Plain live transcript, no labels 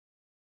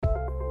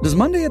Does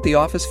Monday at the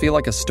office feel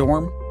like a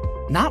storm?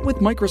 Not with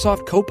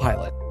Microsoft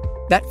Copilot.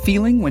 That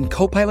feeling when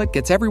Copilot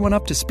gets everyone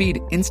up to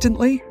speed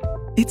instantly?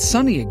 It's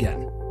sunny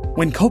again.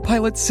 When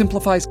Copilot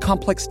simplifies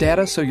complex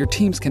data so your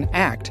teams can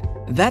act,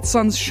 that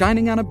sun's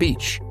shining on a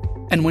beach.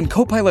 And when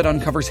Copilot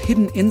uncovers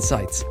hidden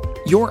insights,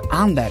 you're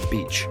on that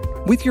beach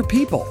with your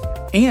people,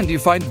 and you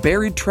find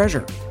buried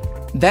treasure.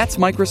 That's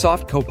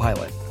Microsoft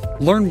Copilot.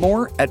 Learn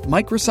more at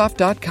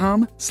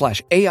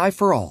Microsoft.com/AI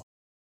for all.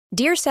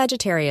 Dear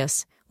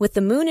Sagittarius, with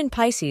the moon in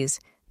Pisces,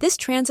 this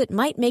transit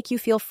might make you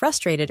feel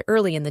frustrated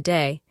early in the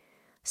day.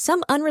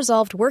 Some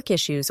unresolved work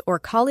issues or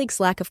colleagues'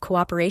 lack of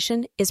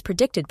cooperation is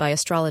predicted by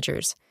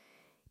astrologers.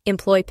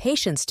 Employ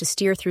patience to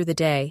steer through the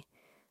day.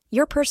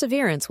 Your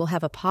perseverance will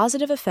have a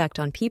positive effect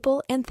on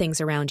people and things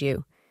around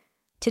you.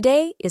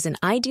 Today is an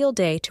ideal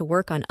day to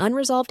work on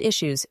unresolved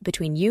issues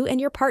between you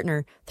and your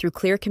partner through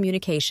clear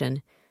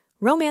communication.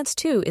 Romance,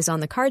 too, is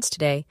on the cards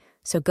today,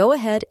 so go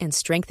ahead and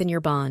strengthen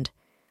your bond.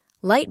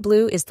 Light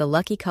blue is the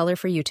lucky color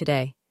for you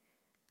today.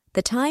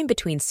 The time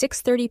between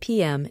 6:30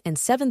 p.m. and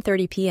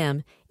 7:30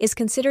 p.m. is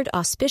considered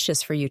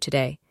auspicious for you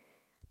today.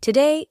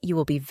 Today, you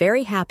will be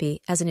very happy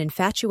as an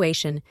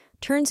infatuation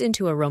turns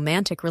into a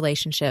romantic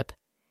relationship.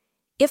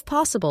 If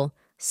possible,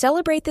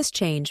 celebrate this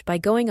change by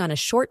going on a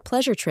short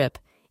pleasure trip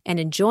and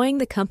enjoying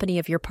the company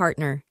of your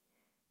partner.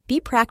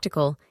 Be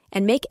practical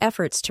and make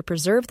efforts to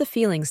preserve the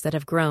feelings that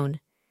have grown.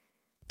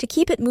 To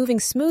keep it moving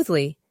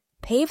smoothly,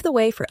 pave the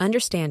way for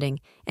understanding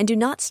and do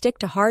not stick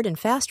to hard and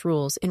fast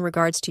rules in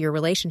regards to your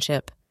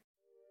relationship.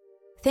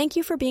 Thank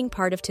you for being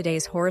part of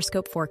today's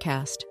horoscope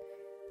forecast.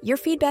 Your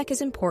feedback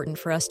is important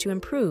for us to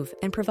improve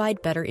and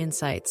provide better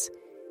insights.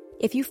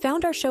 If you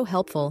found our show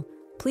helpful,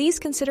 please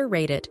consider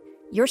rate it.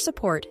 Your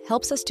support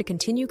helps us to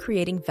continue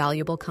creating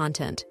valuable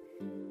content.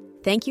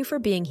 Thank you for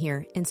being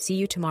here and see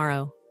you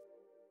tomorrow.